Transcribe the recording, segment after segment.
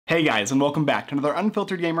Hey guys, and welcome back to another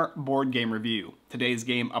Unfiltered Gamer board game review. Today's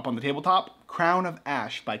game up on the tabletop, Crown of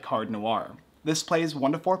Ash by Card Noir. This plays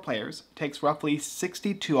 1 to 4 players, takes roughly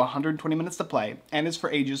 60 to 120 minutes to play, and is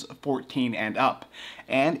for ages 14 and up.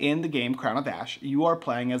 And in the game Crown of Ash, you are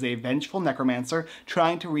playing as a vengeful necromancer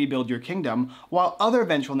trying to rebuild your kingdom, while other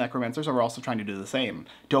vengeful necromancers are also trying to do the same.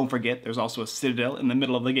 Don't forget, there's also a citadel in the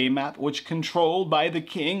middle of the game map, which controlled by the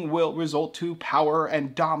king will result to power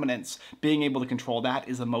and dominance. Being able to control that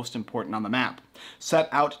is the most important on the map. Set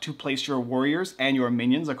out to place your warriors and your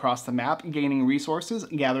minions across the map, gaining resources,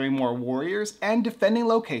 gathering more warriors, and defending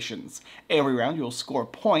locations. Every round you'll score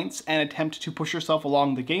points and attempt to push yourself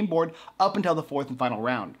along the game board up until the 4th and final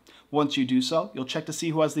round. Once you do so, you'll check to see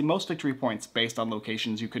who has the most victory points based on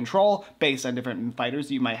locations you control, based on different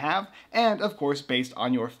fighters you might have, and of course based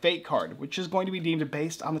on your fate card, which is going to be deemed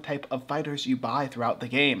based on the type of fighters you buy throughout the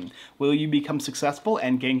game. Will you become successful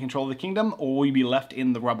and gain control of the kingdom, or will you be left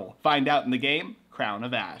in the rubble? Find out in the game Crown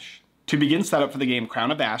of Ash. To begin setup for the game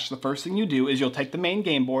Crown of Ash, the first thing you do is you'll take the main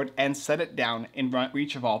game board and set it down in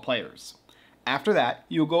reach of all players. After that,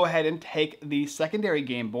 you'll go ahead and take the secondary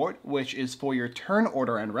game board, which is for your turn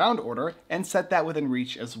order and round order, and set that within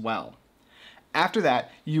reach as well. After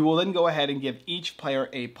that, you will then go ahead and give each player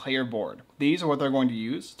a player board. These are what they're going to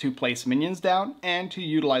use to place minions down and to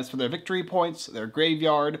utilize for their victory points, their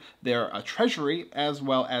graveyard, their treasury, as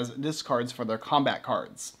well as discards for their combat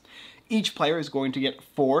cards. Each player is going to get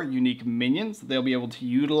 4 unique minions they'll be able to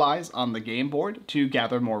utilize on the game board to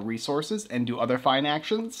gather more resources and do other fine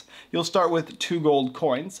actions. You'll start with 2 gold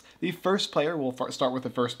coins. The first player will start with the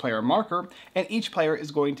first player marker, and each player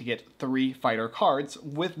is going to get 3 fighter cards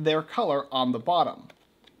with their color on the bottom.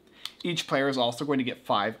 Each player is also going to get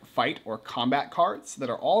 5 fight or combat cards that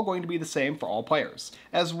are all going to be the same for all players,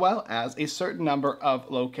 as well as a certain number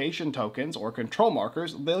of location tokens or control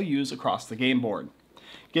markers they'll use across the game board.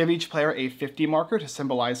 Give each player a 50 marker to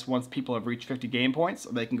symbolize once people have reached 50 game points,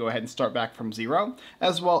 so they can go ahead and start back from 0,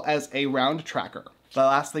 as well as a round tracker. The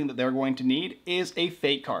last thing that they're going to need is a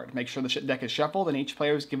fate card. Make sure the deck is shuffled and each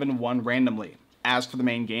player is given 1 randomly. As for the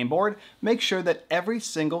main game board, make sure that every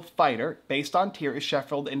single fighter based on tier is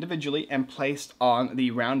shuffled individually and placed on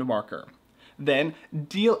the round marker. Then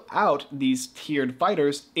deal out these tiered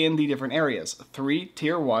fighters in the different areas: 3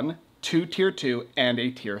 tier 1, 2 tier 2, and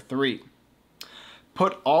a tier 3.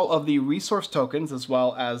 Put all of the resource tokens, as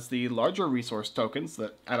well as the larger resource tokens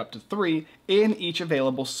that add up to 3, in each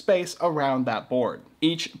available space around that board.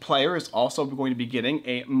 Each player is also going to be getting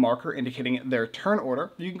a marker indicating their turn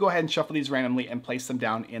order. You can go ahead and shuffle these randomly and place them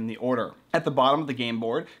down in the order. At the bottom of the game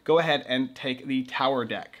board, go ahead and take the tower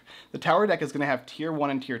deck. The tower deck is going to have tier 1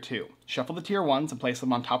 and tier 2. Shuffle the tier 1s and place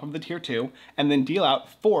them on top of the tier 2, and then deal out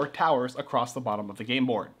 4 towers across the bottom of the game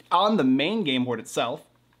board. On the main game board itself,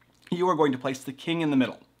 you are going to place the king in the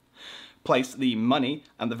middle, place the money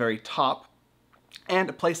on the very top,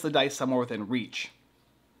 and place the dice somewhere within reach.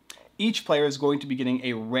 Each player is going to be getting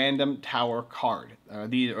a random tower card,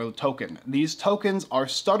 or token. These tokens are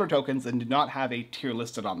starter tokens and do not have a tier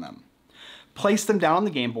listed on them. Place them down on the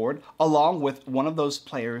game board along with one of those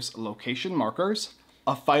players' location markers,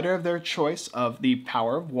 a fighter of their choice of the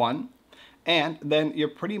power of 1, and then you're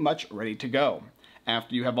pretty much ready to go.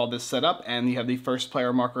 After you have all this set up and you have the first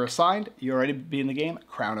player marker assigned, you're ready to be in the game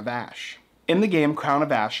Crown of Ash. In the game Crown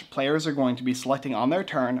of Ash, players are going to be selecting on their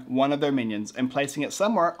turn one of their minions and placing it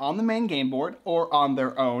somewhere on the main game board or on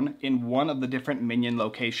their own in one of the different minion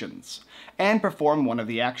locations, and perform one of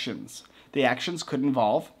the actions. The actions could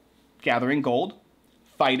involve gathering gold,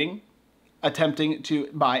 fighting, attempting to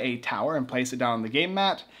buy a tower and place it down on the game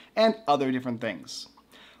mat, and other different things.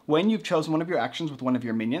 When you've chosen one of your actions with one of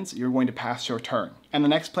your minions, you're going to pass your turn, and the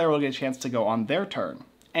next player will get a chance to go on their turn.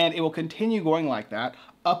 And it will continue going like that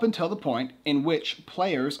up until the point in which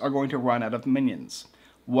players are going to run out of minions.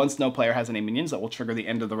 Once no player has any minions, that will trigger the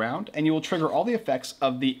end of the round, and you will trigger all the effects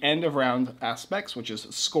of the end of round aspects, which is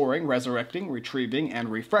scoring, resurrecting, retrieving, and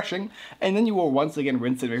refreshing, and then you will once again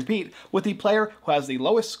rinse and repeat with the player who has the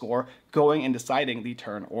lowest score going and deciding the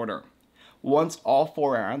turn order. Once all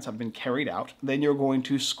 4 rounds have been carried out, then you're going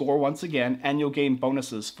to score once again, and you'll gain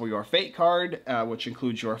bonuses for your fate card, which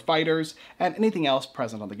includes your fighters, and anything else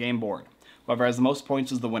present on the game board. Whoever has the most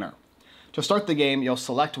points is the winner. To start the game, you'll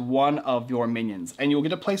select one of your minions, and you'll get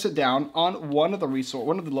to place it down on one of the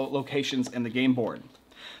locations in the game board.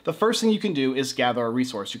 The first thing you can do is gather a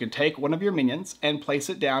resource. You can take one of your minions and place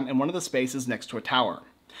it down in one of the spaces next to a tower.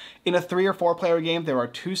 In a 3 or 4 player game, there are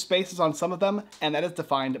 2 spaces on some of them, and that is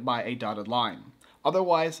defined by a dotted line.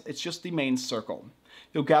 Otherwise, it's just the main circle.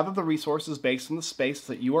 You'll gather the resources based on the space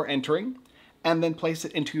that you are entering, and then place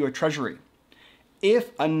it into your treasury.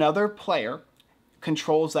 If another player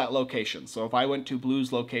controls that location. So if I went to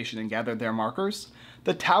blue's location and gathered their markers,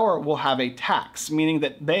 the tower will have a tax, meaning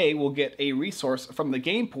that they will get a resource from the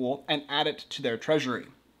game pool and add it to their treasury.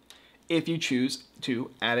 If you choose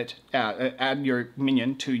to add your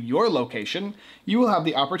minion to your location, you will have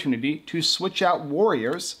the opportunity to switch out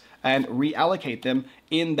warriors and reallocate them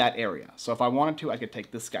in that area. So if I wanted to, I could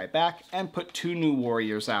take this guy back and put 2 new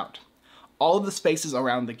warriors out. All of the spaces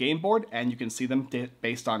around the game board, and you can see them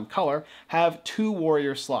based on color, have 2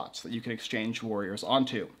 warrior slots that you can exchange warriors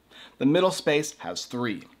onto. The middle space has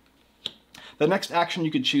 3. The next action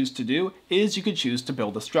you could choose to do is you could choose to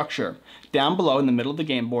build a structure. Down below in the middle of the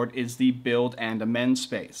game board is the build and amend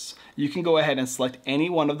space. You can go ahead and select any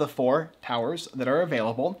one of the 4 towers that are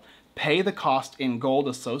available, pay the cost in gold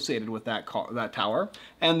associated with that tower,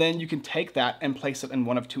 and then you can take that and place it in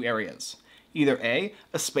one of 2 areas. Either A,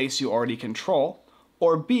 a space you already control,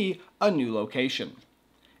 or B, a new location.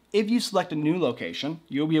 If you select a new location,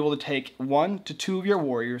 you'll be able to take 1 to 2 of your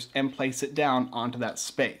warriors and place it down onto that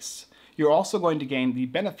space. You're also going to gain the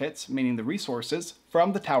benefits, meaning the resources,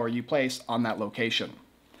 from the tower you place on that location.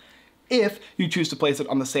 If you choose to place it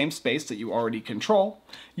on the same space that you already control,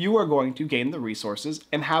 you are going to gain the resources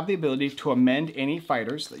and have the ability to amend any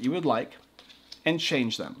fighters that you would like and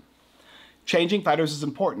change them. Changing fighters is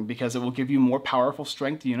important because it will give you more powerful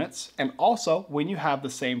strength units, and also when you have the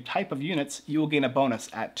same type of units, you will gain a bonus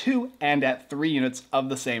at 2 and at 3 units of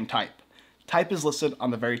the same type. Type is listed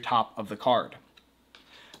on the very top of the card.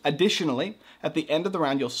 Additionally, at the end of the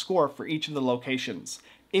round, you'll score for each of the locations.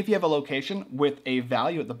 If you have a location with a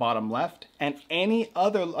value at the bottom left and any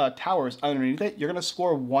other towers underneath it, you're going to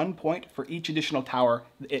score 1 point for each additional tower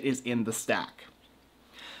that is in the stack.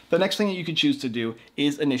 The next thing that you can choose to do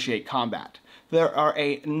is initiate combat. There are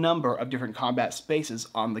a number of different combat spaces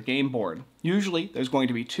on the game board. Usually there's going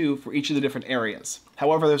to be 2 for each of the different areas.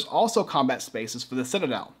 However, there's also combat spaces for the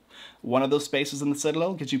Citadel. One of those spaces in the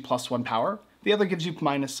Citadel gives you +1 power, the other gives you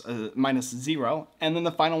minus 0, and then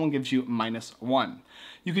the final one gives you -1.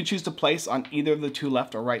 You can choose to place on either of the 2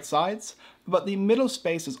 left or right sides, but the middle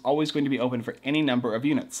space is always going to be open for any number of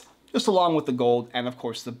units, just along with the gold and of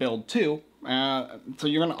course the build too. So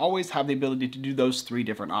you're going to always have the ability to do those 3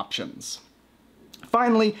 different options.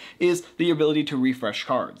 Finally is the ability to refresh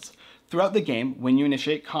cards. Throughout the game, when you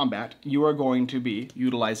initiate combat, you are going to be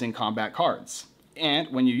utilizing combat cards. And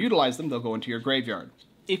when you utilize them, they'll go into your graveyard.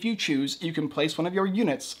 If you choose, you can place one of your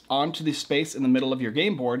units onto the space in the middle of your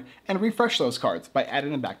game board and refresh those cards by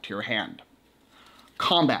adding them back to your hand.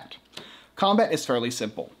 Combat. Combat is fairly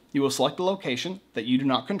simple. You will select a location that you do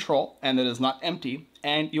not control and that is not empty,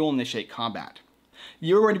 and you will initiate combat.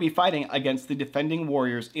 You're going to be fighting against the defending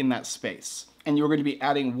warriors in that space, and you're going to be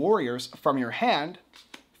adding warriors from your hand,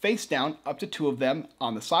 face down, up to 2 of them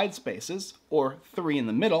on the side spaces, or 3 in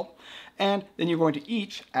the middle, and then you're going to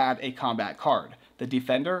each add a combat card, the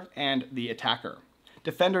defender and the attacker.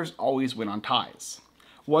 Defenders always win on ties.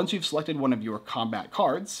 Once you've selected one of your combat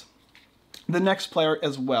cards, the next player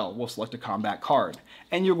as well will select a combat card,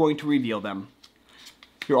 and you're going to reveal them.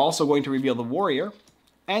 You're also going to reveal the warrior,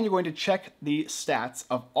 and you're going to check the stats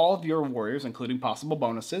of all of your warriors, including possible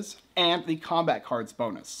bonuses, and the combat card's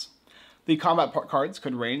bonus. The combat cards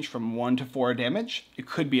could range from 1 to 4 damage, it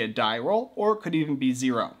could be a die roll, or it could even be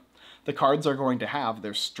 0. The cards are going to have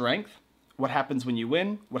their strength, what happens when you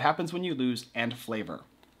win, what happens when you lose, and flavor.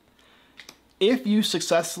 If you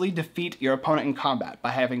successfully defeat your opponent in combat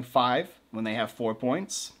by having 5 when they have 4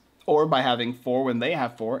 points, or by having 4 when they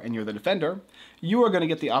have 4 and you're the defender, you are going to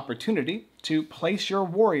get the opportunity to place your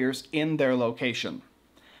warriors in their location.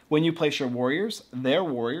 When you place your warriors, their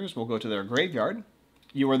warriors will go to their graveyard.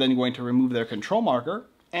 You are then going to remove their control marker,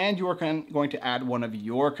 and you are going to add one of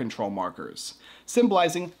your control markers,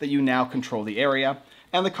 symbolizing that you now control the area,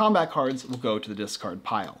 and the combat cards will go to the discard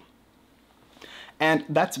pile. And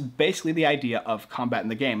that's basically the idea of combat in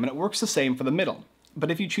the game, and it works the same for the middle.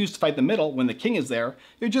 But if you choose to fight the middle when the king is there,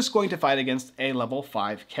 you're just going to fight against a level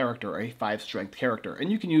 5 character, a 5 strength character, and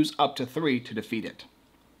you can use up to 3 to defeat it.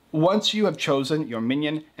 Once you have chosen your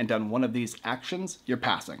minion and done one of these actions, you're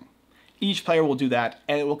passing. Each player will do that,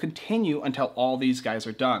 and it will continue until all these guys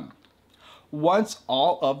are done. Once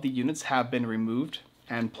all of the units have been removed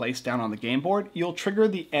and placed down on the game board, you'll trigger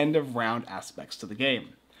the end of round aspects to the game.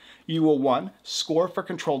 You will 1. Score for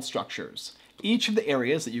controlled structures. Each of the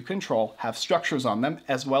areas that you control have structures on them,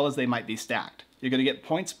 as well as they might be stacked. You're going to get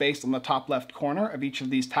points based on the top left corner of each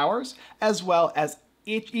of these towers, as well as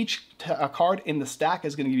each card in the stack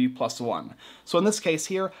is going to give you +1. So in this case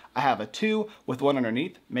here, I have a 2 with 1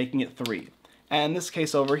 underneath, making it 3. And in this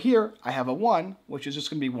case over here, I have a 1, which is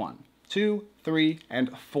just going to be 1, 2, 3,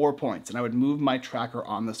 and 4 points. And I would move my tracker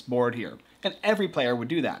on this board here. and every player would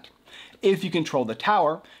do that. If you control the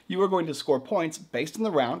tower, you are going to score points based on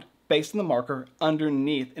the round, based on the marker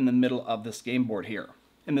underneath in the middle of this game board here.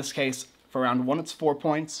 In this case, for round 1 it's 4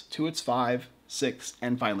 points, 2 it's 5, 6,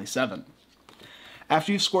 and finally 7.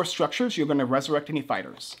 After you score structures, you're going to resurrect any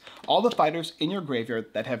fighters. All the fighters in your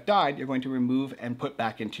graveyard that have died, you're going to remove and put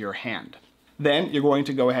back into your hand. Then you're going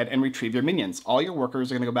to go ahead and retrieve your minions. All your workers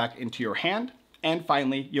are going to go back into your hand. And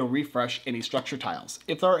finally, you'll refresh any structure tiles.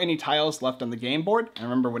 If there are any tiles left on the game board, and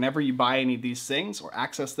remember, whenever you buy any of these things or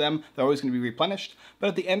access them, they're always going to be replenished. But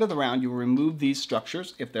at the end of the round, you will remove these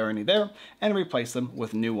structures, if there are any there, and replace them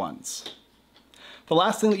with new ones. The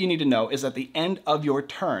last thing that you need to know is at the end of your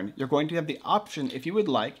turn, you're going to have the option, if you would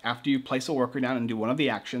like, after you place a worker down and do one of the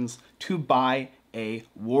actions, to buy a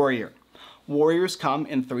warrior. Warriors come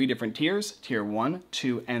in 3 different tiers, tier 1,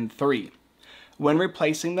 2, and 3. When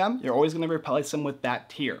replacing them, you're always going to replace them with that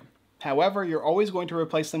tier. However, you're always going to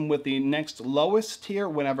replace them with the next lowest tier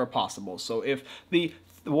whenever possible. So if the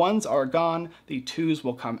 1s are gone, the 2s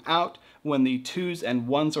will come out. When the 2s and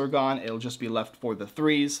 1s are gone, it'll just be left for the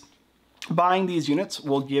 3s. Buying these units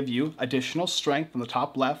will give you additional strength on the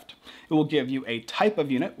top left. It will give you a type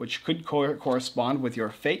of unit, which could correspond with your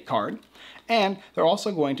fate card. And they're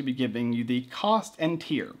also going to be giving you the cost and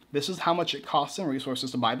tier. This is how much it costs in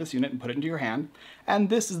resources to buy this unit and put it into your hand. And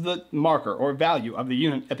this is the marker or value of the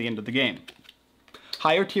unit at the end of the game.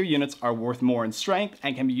 Higher tier units are worth more in strength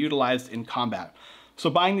and can be utilized in combat. So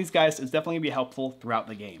buying these guys is definitely going to be helpful throughout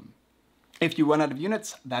the game. If you run out of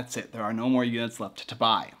units, that's it. There are no more units left to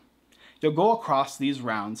buy. You'll go across these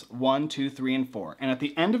rounds 1, 2, 3, and 4, and at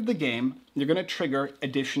the end of the game, you're going to trigger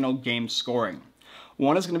additional game scoring.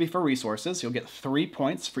 1 is going to be for resources. You'll get 3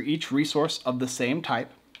 points for each resource of the same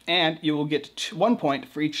type, and you will get 1 point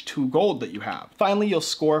for each 2 gold that you have. Finally, you'll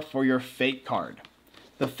score for your fate card.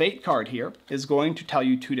 The fate card here is going to tell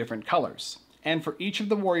you 2 different colors, and for each of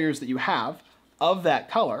the warriors that you have of that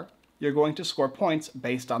color, you're going to score points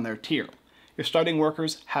based on their tier. Your starting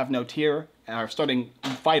workers have no tier, our starting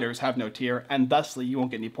fighters have no tier, and thusly you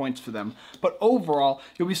won't get any points for them. But overall,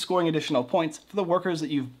 you'll be scoring additional points for the workers that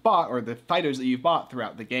you've bought, or the fighters that you've bought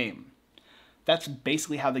throughout the game. That's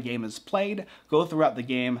basically how the game is played. Go throughout the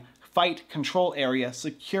game, fight, control area,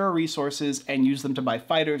 secure resources, and use them to buy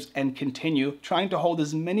fighters, and continue trying to hold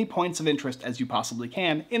as many points of interest as you possibly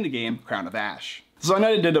can in the game Crown of Ash. So I know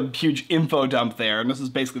I did a huge info dump there, and this is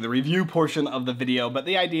basically the review portion of the video, but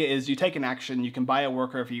the idea is you take an action, you can buy a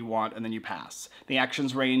worker if you want, and then you pass. The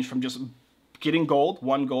actions range from just getting gold,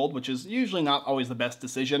 1 gold, which is usually not always the best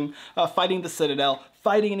decision, fighting the Citadel,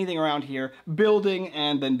 fighting anything around here, building,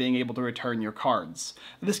 and then being able to return your cards.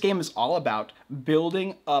 This game is all about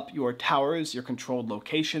building up your towers, your controlled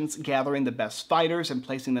locations, gathering the best fighters and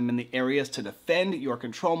placing them in the areas to defend your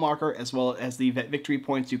control marker, as well as the victory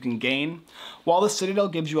points you can gain. While the Citadel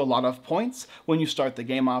gives you a lot of points when you start the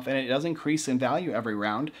game off, and it does increase in value every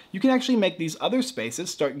round, you can actually make these other spaces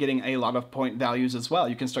start getting a lot of point values as well.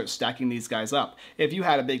 You can start stacking these guys up. If you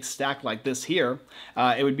had a big stack like this here,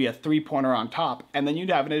 it would be a 3-pointer on top, and then you'd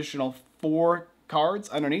have an additional 4 cards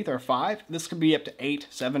underneath, or 5. This could be up to 8,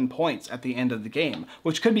 7 points at the end of the game,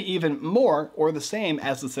 which could be even more or the same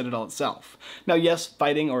as the Citadel itself. Now yes,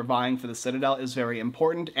 fighting or vying for the Citadel is very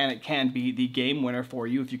important, and it can be the game winner for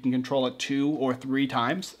you if you can control it 2 or 3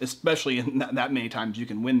 times, especially in that many times you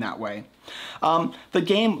can win that way. The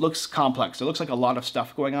game looks complex. It looks like a lot of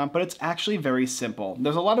stuff going on, but it's actually very simple.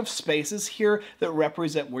 There's a lot of spaces here that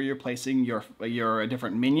represent where you're placing your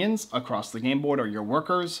different minions across the game board, or your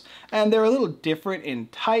workers, and they're a little different in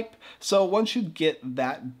type. So once you get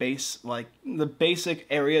that base, like the basic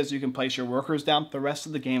areas you can place your workers down, the rest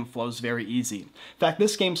of the game flows very easy. In fact,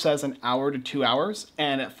 this game says 1 hour to 2 hours,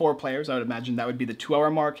 and at 4 players, I would imagine that would be the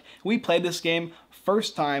 2-hour mark. We played this game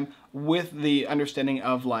first time with the understanding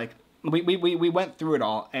of like, we went through it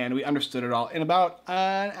all and we understood it all in about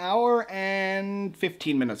 1 hour and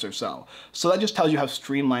 15 minutes or so. So that just tells you how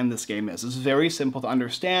streamlined this game is. It's very simple to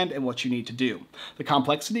understand and what you need to do. The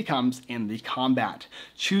complexity comes in the combat.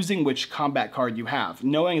 Choosing which combat card you have,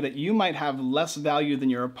 knowing that you might have less value than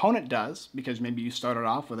your opponent does, because maybe you started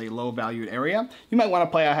off with a low valued area, you might want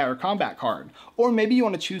to play a higher combat card. Or maybe you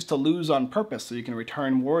want to choose to lose on purpose so you can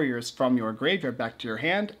return warriors from your graveyard back to your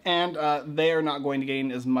hand, and they are not going to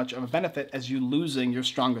gain as much of a benefit as you losing your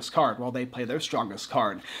strongest card while they play their strongest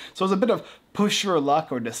card. So it's a bit of push your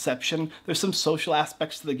luck or deception. There's some social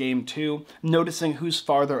aspects to the game too, noticing who's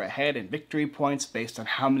farther ahead in victory points based on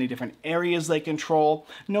how many different areas they control,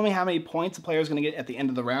 knowing how many points a player is going to get at the end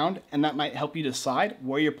of the round, and that might help you decide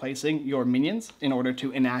where you're placing your minions in order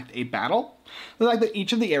to enact a battle. The fact that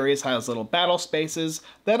each of the areas has little battle spaces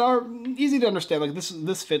that are easy to understand. Like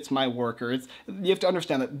this fits my worker. You have to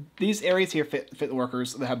understand that these areas here fit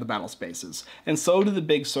workers that have the battle spaces. And so do the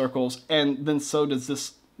big circles, and then so does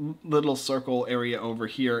this little circle area over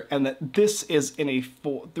here, and that this is in a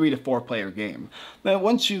 3 to 4 player game. Now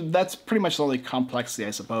that's pretty much the only complexity,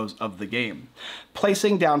 I suppose, of the game.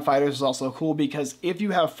 Placing down fighters is also cool because if you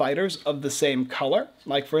have fighters of the same color,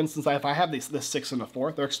 like for instance, if I have the 6 and the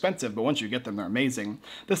 4, they're expensive, but once you get them, they're amazing.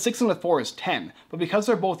 The 6 and the 4 is 10, but because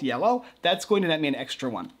they're both yellow, that's going to net me an extra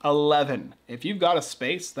one, 11. If you've got a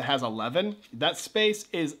space that has 11, that space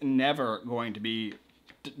is never going to be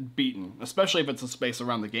beaten, especially if it's a space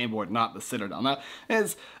around the game board, not the citadel. Now,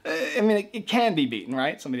 it can be beaten,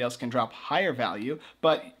 right? Somebody else can drop higher value,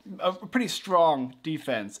 but a pretty strong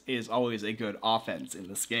defense is always a good offense in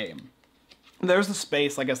this game. There's a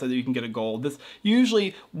space, like I said, that you can get a gold. This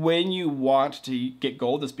usually, when you want to get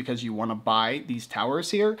gold, is because you want to buy these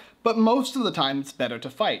towers here, but most of the time it's better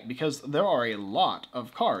to fight because there are a lot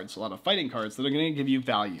of cards, a lot of fighting cards that are going to give you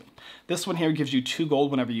value. This one here gives you 2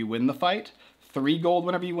 gold whenever you win the fight, 3 gold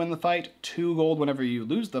whenever you win the fight, 2 gold whenever you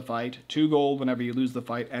lose the fight, 2 gold whenever you lose the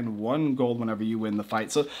fight, and 1 gold whenever you win the fight.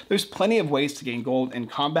 So there's plenty of ways to gain gold in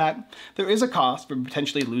combat. There is a cost for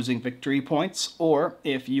potentially losing victory points, or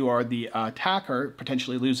if you are the attacker,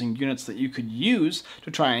 potentially losing units that you could use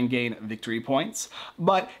to try and gain victory points.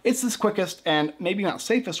 But it's this quickest and maybe not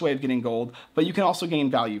safest way of getting gold, but you can also gain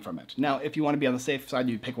value from it. Now, if you want to be on the safe side,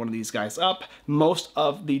 you pick one of these guys up. Most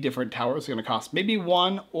of the different towers are going to cost maybe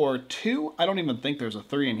 1 or 2. I don't even think there's a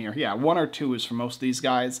 3 in here. Yeah, 1 or 2 is for most of these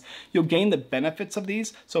guys. You'll gain the benefits of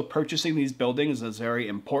these, so purchasing these buildings is very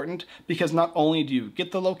important because not only do you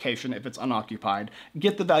get the location if it's unoccupied,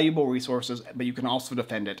 get the valuable resources, but you can also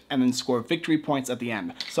defend it and then score victory points at the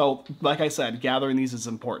end. So, like I said, gathering these is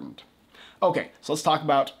important. Okay, so let's talk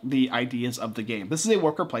about the ideas of the game. This is a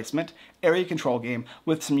worker placement, area control game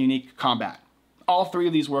with some unique combat. All 3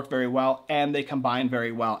 of these work very well, and they combine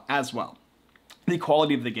very well as well. The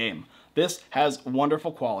quality of the game. This has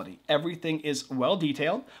wonderful quality. Everything is well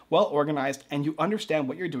detailed, well organized, and you understand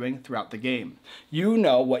what you're doing throughout the game. You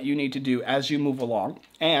know what you need to do as you move along,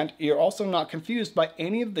 and you're also not confused by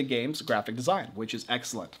any of the game's graphic design, which is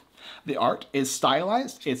excellent. The art is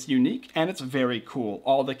stylized, it's unique, and it's very cool.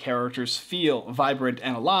 All the characters feel vibrant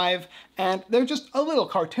and alive, and they're just a little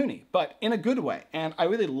cartoony, but in a good way. And I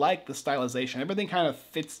really like the stylization. Everything kind of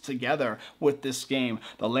fits together with this game.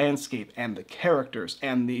 The landscape and the characters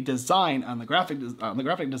and the design on the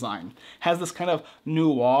graphic design has this kind of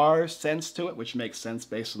noir sense to it, which makes sense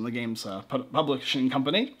based on the game's publishing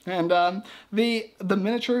company. And the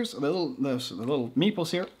miniatures, the little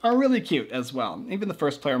meeples here, are really cute as well. Even the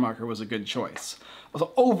first player marker was a good choice.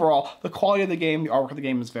 So overall, the quality of the game, the artwork of the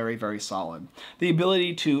game is very, very solid. The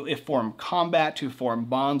ability to form combat, to form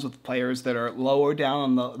bonds with players that are lower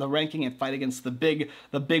down on the ranking and fight against the big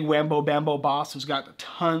Wambo Bambo boss who's got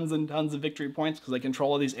tons and tons of victory points because they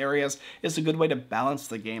control all these areas is a good way to balance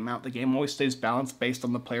the game out. The game always stays balanced based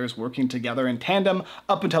on the players working together in tandem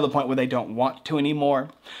up until the point where they don't want to anymore.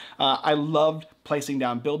 I loved placing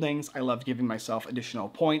down buildings. I loved giving myself additional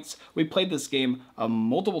points. We played this game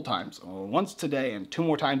multiple times, once today and 2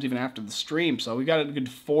 more times even after the stream. So we got a good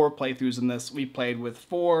 4 playthroughs in this. We played with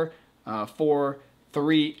 4,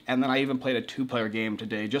 3, and then I even played a 2-player game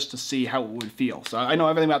today just to see how it would feel. So I know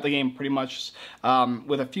everything about the game pretty much.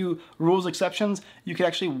 With a few rules exceptions, you can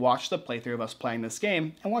actually watch the playthrough of us playing this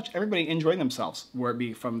game and watch everybody enjoying themselves, where it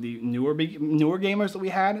be from the newer gamers that we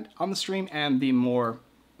had on the stream and the more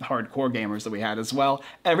hardcore gamers that we had as well.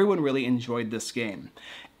 Everyone really enjoyed this game.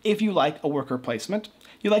 If you like a worker placement,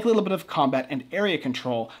 you like a little bit of combat and area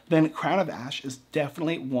control, then Crown of Ash is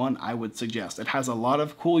definitely one I would suggest. It has a lot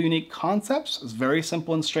of cool, unique concepts. It's very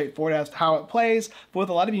simple and straightforward as to how it plays, but with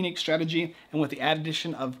a lot of unique strategy, and with the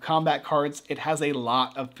addition of combat cards, it has a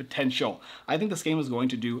lot of potential. I think this game is going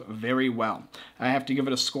to do very well. I have to give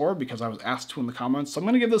it a score because I was asked to in the comments, so I'm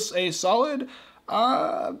going to give this a solid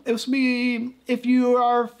if you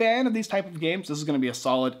are a fan of these type of games, this is going to be a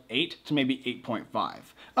solid 8 to maybe 8.5.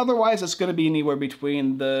 Otherwise, it's going to be anywhere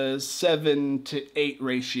between the 7 to 8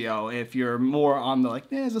 ratio if you're more on the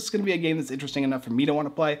is this going to be a game that's interesting enough for me to want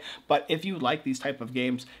to play? But if you like these type of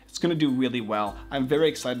games, it's going to do really well. I'm very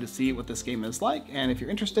excited to see what this game is like, and if you're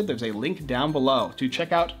interested, there's a link down below to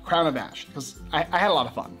check out Crown of Ash, because I had a lot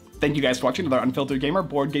of fun. Thank you guys for watching another Unfiltered Gamer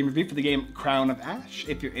board game review for the game Crown of Ash.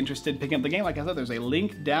 If you're interested in picking up the game, like I said, there's a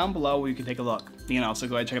link down below where you can take a look. You can also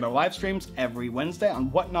go ahead and check out our live streams every Wednesday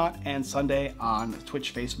on Whatnot and Sunday on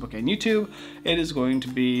Twitch, Facebook, and YouTube. It is going to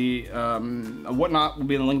be, Whatnot will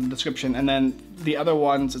be in the link in the description, and then the other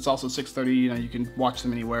ones, it's also 6:30. You know, you can watch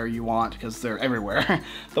them anywhere you want because they're everywhere.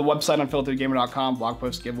 The website, unfilteredgamer.com, blog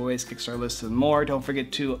posts, giveaways, Kickstarter lists, and more. Don't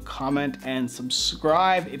forget to comment and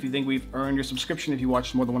subscribe if you think we've earned your subscription. If you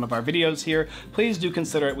watched more than one of our videos here, please do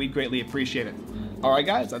consider it. We'd greatly appreciate it. All right,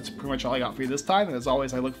 guys, that's pretty much all I got for you this time. And as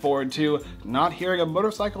always, I look forward to not hearing a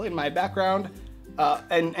motorcycle in my background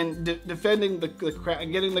and defending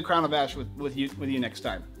getting the Crown of Ash with you next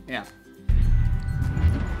time. Yeah.